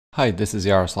Hi, this is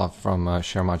Yaroslav from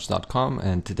ShareMods.com,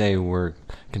 and today we're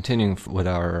continuing with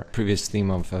our previous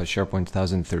theme of SharePoint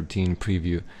 2013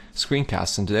 preview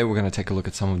screencasts. And today we're going to take a look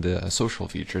at some of the social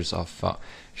features of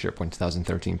SharePoint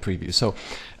 2013 preview. So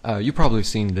you've probably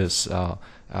seen this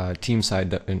team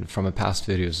site from a past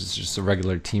videos. It's just a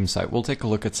regular team site. We'll take a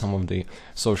look at some of the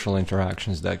social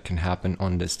interactions that can happen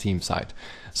on this team site.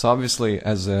 So obviously,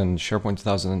 as in SharePoint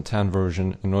 2010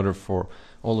 version, in order for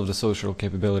all of the social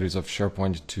capabilities of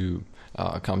SharePoint to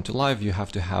come to life, you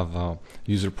have to have a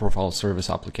user profile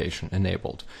service application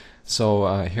enabled.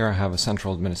 So here I have a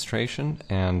central administration,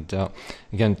 and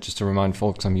again, just to remind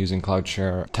folks, I'm using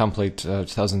CloudShare template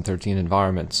 2013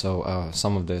 environment, so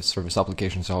some of the service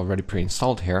applications are already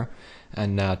pre-installed here,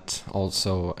 and that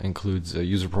also includes a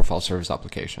user profile service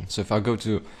application. So if I go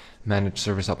to Manage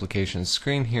Service Applications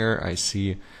screen here, I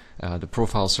see the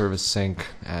profile service sync,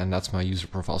 and that's my user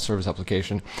profile service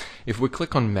application. If we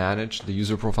click on Manage the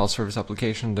user profile service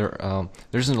application, there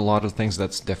isn't a lot of things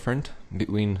that's different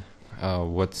between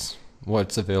what's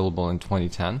available in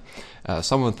 2010.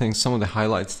 Some of the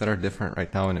highlights that are different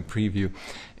right now in a preview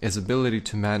is ability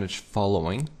to manage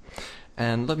following,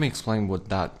 and let me explain what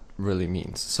that really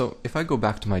means. So if I go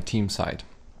back to my team site,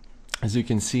 as you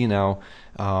can see now,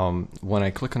 when I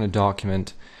click on a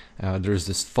document, there's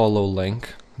this follow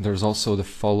link. There's also the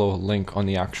follow link on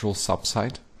the actual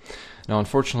subsite. Now,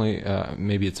 unfortunately,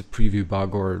 maybe it's a preview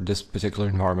bug or this particular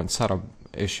environment setup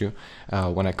issue.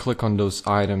 When I click on those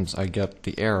items, I get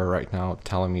the error right now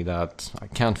telling me that I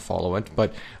can't follow it.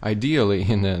 But ideally,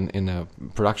 in a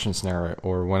production scenario,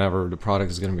 or whenever the product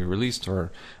is going to be released,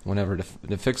 or whenever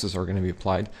the fixes are going to be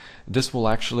applied, this will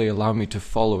actually allow me to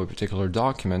follow a particular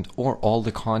document or all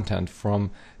the content from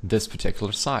this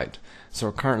particular site. So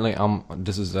currently,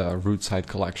 this is a root site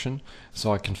collection,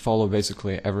 so I can follow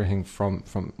basically everything from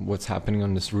what's happening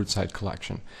on this root site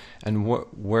collection. And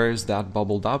where is that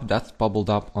bubbled up? That's bubbled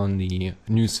up on the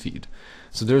Newsfeed.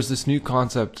 So there's this new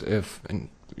concept. If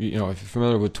you're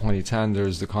familiar with 2010,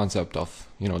 there's the concept of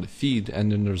the feed,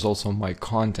 and then there's also my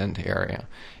content area.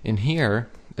 In here,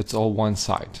 it's all one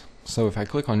site. So if I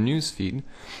click on Newsfeed,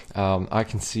 I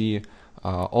can see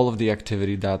all of the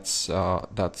activity that's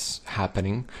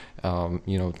happening,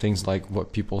 things like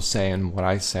what people say and what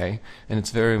I say, and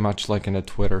it's very much like in a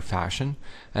Twitter fashion.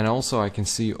 And also I can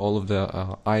see all of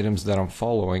the items that I'm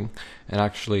following, and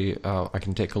actually I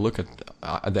can take a look at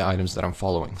the items that I'm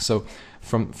following. So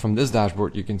from this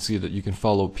dashboard, you can see that you can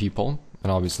follow people,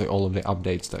 and obviously all of the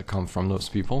updates that come from those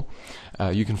people.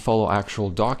 You can follow actual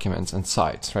documents and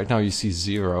sites. Right now you see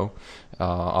 0,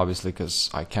 obviously because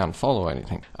I can't follow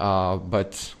anything.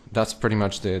 But that's pretty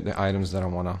much the items that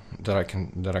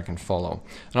I can follow.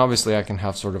 And obviously I can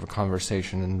have sort of a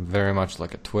conversation, and very much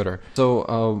like a Twitter.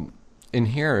 So in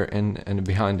here, in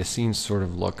behind the scenes sort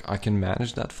of look, I can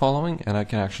manage that following, and I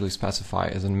can actually specify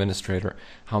as an administrator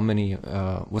how many,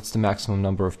 what's the maximum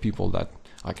number of people that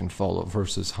I can follow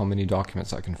versus how many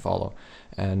documents I can follow,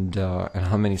 and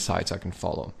how many sites I can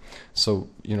follow. So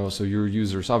so your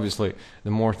users, obviously,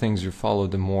 the more things you follow,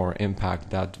 the more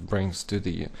impact that brings to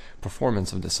the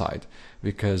performance of the site,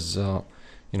 because that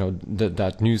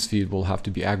newsfeed will have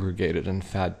to be aggregated and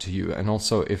fed to you. And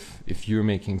also, if you're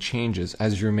making changes,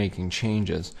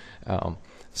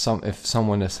 if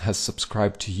someone has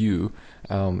subscribed to you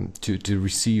to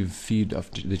receive feed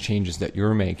of the changes that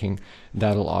you're making,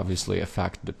 that'll obviously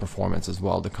affect the performance as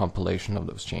well, the compilation of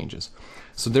those changes.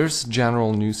 So there's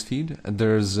general newsfeed,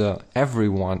 there's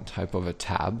everyone type of a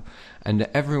tab, and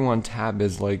the everyone tab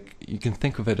is like, you can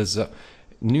think of it as a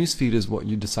newsfeed is what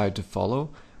you decide to follow.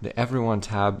 The everyone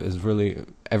tab is really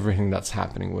everything that's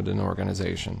happening within an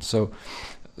organization. So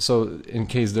in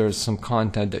case there's some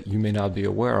content that you may not be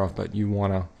aware of, but you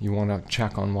wanna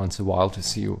check on once in a while to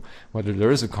see whether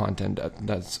there is a content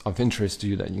that's of interest to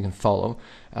you that you can follow,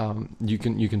 you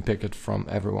can pick it from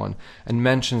everyone. And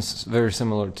mentions, very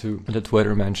similar to the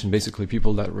Twitter mention. Basically,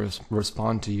 people that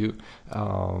respond to you,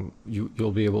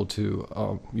 you'll be able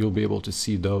to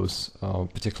see those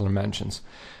particular mentions.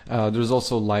 There's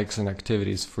also likes and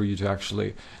activities for you to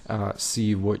actually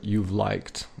see what you've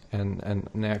liked and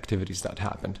the activities that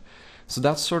happened. So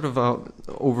that's sort of an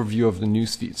overview of the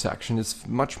newsfeed section. It's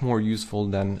much more useful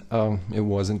than it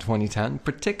was in 2010,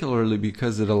 particularly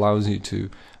because it allows you to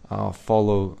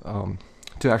follow,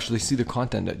 to actually see the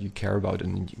content that you care about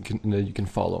and that you can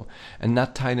follow. And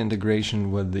that tight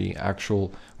integration with the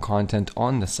actual content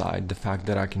on the side, the fact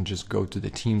that I can just go to the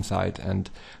team site and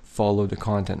follow the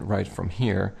content right from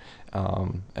here,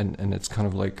 and it's kind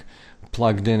of like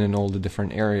plugged in all the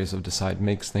different areas of the site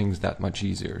makes things that much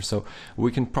easier. So we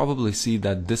can probably see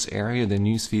that this area, the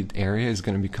newsfeed area, is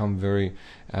going to become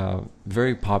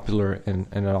very popular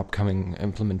in upcoming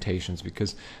implementations,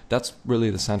 because that's really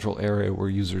the central area where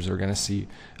users are going to see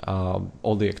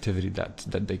all the activity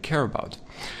that they care about.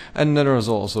 And then there's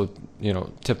also,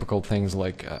 typical things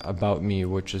like About Me,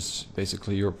 which is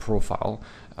basically your profile,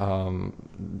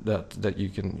 that you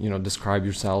can describe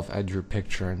yourself, add your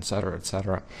picture, etc.,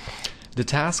 etc. The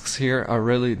tasks here are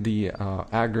really the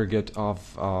aggregate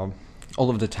of all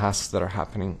of the tasks that are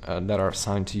happening, that are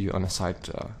assigned to you on a site,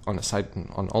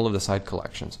 on all of the site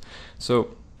collections.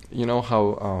 So you know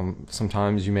how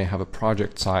sometimes you may have a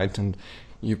project site and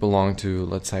you belong to,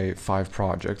 let's say, 5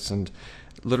 projects, and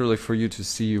literally for you to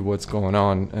see what's going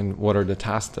on and what are the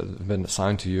tasks that have been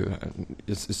assigned to you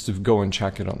is to go and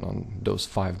check it on those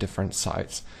 5 different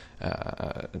sites,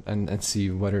 and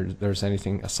see whether there's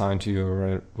anything assigned to you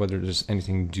or whether there's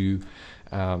anything due.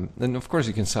 And of course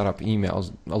you can set up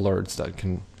emails, alerts that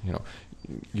can,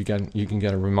 you can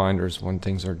get reminders when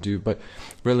things are due. But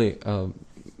really,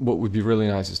 what would be really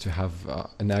nice is to have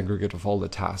an aggregate of all the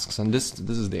tasks, and this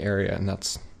is the area, and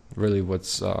that's really what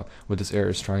this area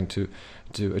is trying to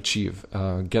achieve.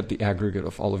 Get the aggregate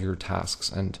of all of your tasks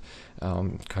and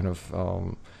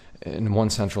in one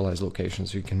centralized location,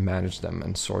 so you can manage them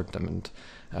and sort them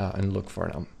and look for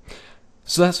them.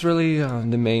 So that's really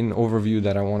the main overview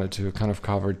that I wanted to kind of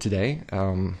cover today,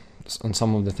 on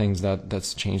some of the things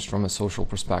that's changed from a social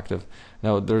perspective.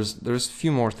 Now there's a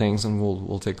few more things, and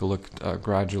we'll take a look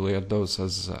gradually at those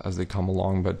as they come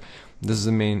along. But this is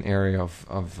the main area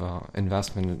of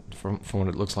investment from what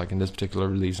it looks like in this particular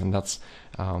release, and that's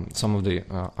some of the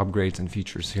upgrades and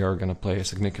features here are going to play a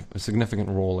significant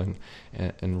role in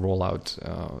rollout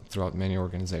throughout many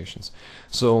organizations.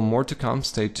 So more to come.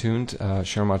 Stay tuned.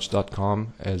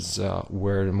 ShareMuch.com is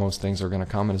where most things are going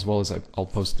to come, and as well as I'll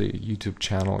post the YouTube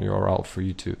channel URL for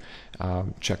you to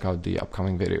check out the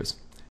upcoming videos.